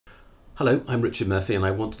Hello, I'm Richard Murphy and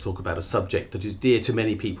I want to talk about a subject that is dear to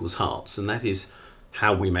many people's hearts, and that is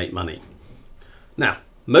how we make money. Now,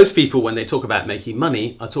 most people when they talk about making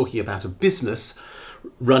money are talking about a business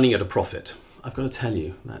running at a profit. I've got to tell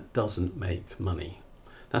you, that doesn't make money.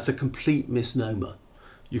 That's a complete misnomer.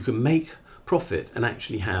 You can make profit and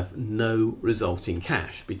actually have no resulting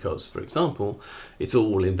cash because, for example, it's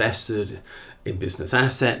all invested in business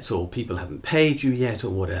assets or people haven't paid you yet or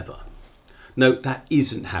whatever. No, that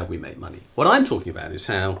isn't how we make money. What I'm talking about is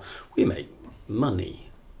how we make money.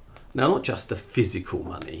 Now, not just the physical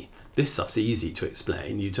money. This stuff's easy to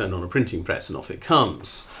explain. You turn on a printing press and off it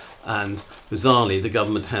comes. And bizarrely, the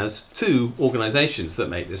government has two organisations that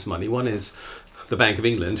make this money. One is the Bank of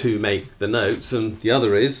England, who make the notes, and the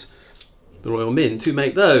other is the Royal Mint, who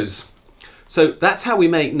make those. So that's how we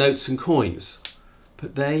make notes and coins.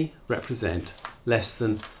 But they represent less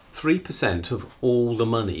than 3% of all the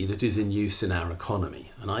money that is in use in our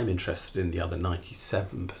economy, and I'm interested in the other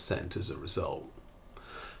 97% as a result.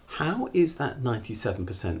 How is that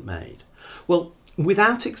 97% made? Well,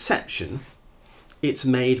 without exception, it's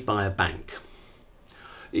made by a bank.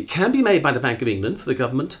 It can be made by the Bank of England for the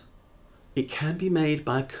government. It can be made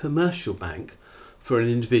by a commercial bank for an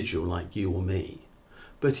individual like you or me.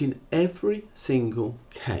 But in every single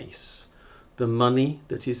case, the money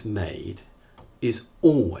that is made is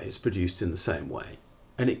always produced in the same way.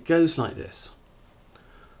 And it goes like this.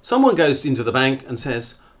 Someone goes into the bank and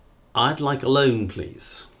says, "I'd like a loan,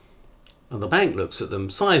 please." And the bank looks at them,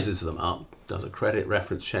 sizes them up, does a credit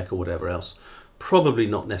reference check or whatever else. Probably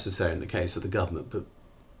not necessary in the case of the government, but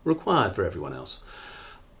required for everyone else.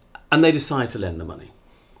 And they decide to lend the money.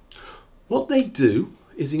 What they do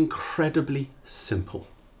is incredibly simple.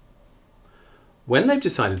 When they've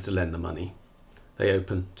decided to lend the money, they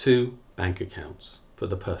open two bank accounts for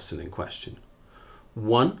the person in question.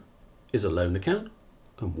 One is a loan account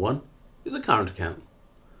and one is a current account.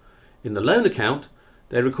 In the loan account,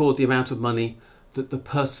 they record the amount of money that the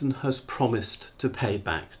person has promised to pay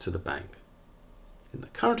back to the bank. In the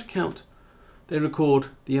current account, they record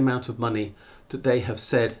the amount of money that they have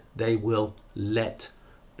said they will let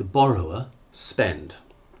the borrower spend.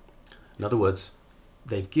 In other words,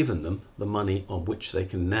 they've given them the money on which they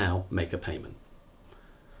can now make a payment.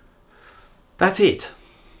 That's it.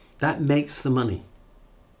 That makes the money.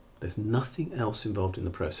 There's nothing else involved in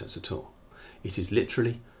the process at all. It is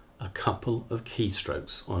literally a couple of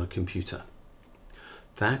keystrokes on a computer.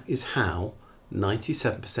 That is how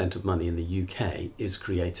 97% of money in the UK is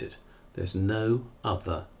created. There's no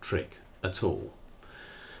other trick at all.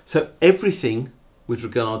 So everything with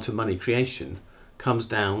regard to money creation comes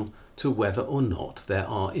down to whether or not there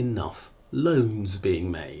are enough loans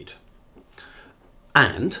being made.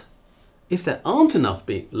 And if there aren't enough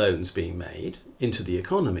loans being made into the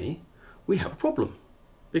economy, we have a problem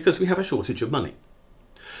because we have a shortage of money.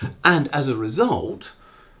 And as a result,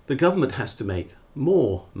 the government has to make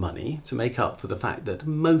more money to make up for the fact that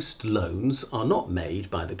most loans are not made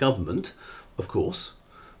by the government, of course,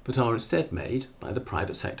 but are instead made by the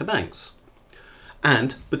private sector banks.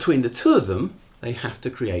 And between the two of them, they have to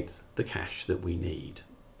create the cash that we need.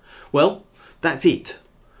 Well, that's it.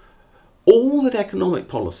 All that economic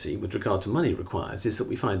policy with regard to money requires is that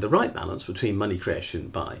we find the right balance between money creation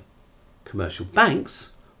by commercial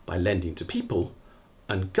banks, by lending to people,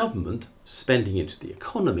 and government spending into the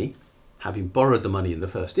economy, having borrowed the money in the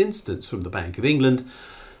first instance from the Bank of England,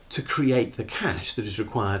 to create the cash that is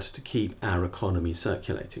required to keep our economy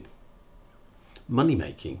circulating. Money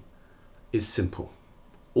making is simple.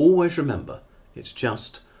 Always remember, it's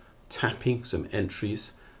just tapping some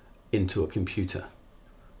entries into a computer.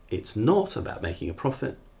 It's not about making a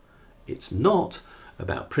profit. It's not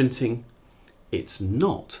about printing. It's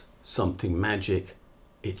not something magic.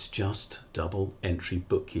 It's just double entry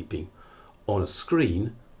bookkeeping on a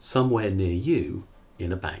screen somewhere near you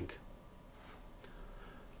in a bank.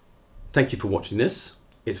 Thank you for watching this.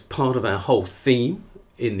 It's part of our whole theme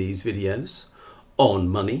in these videos on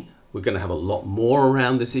money. We're going to have a lot more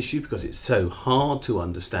around this issue because it's so hard to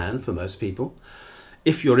understand for most people.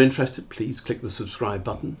 If you're interested, please click the subscribe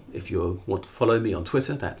button. If you want to follow me on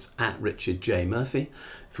Twitter, that's @RichardJMurphy.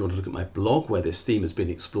 If you want to look at my blog where this theme has been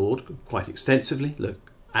explored quite extensively, look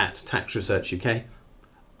at Tax Research UK,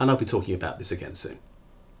 and I'll be talking about this again soon.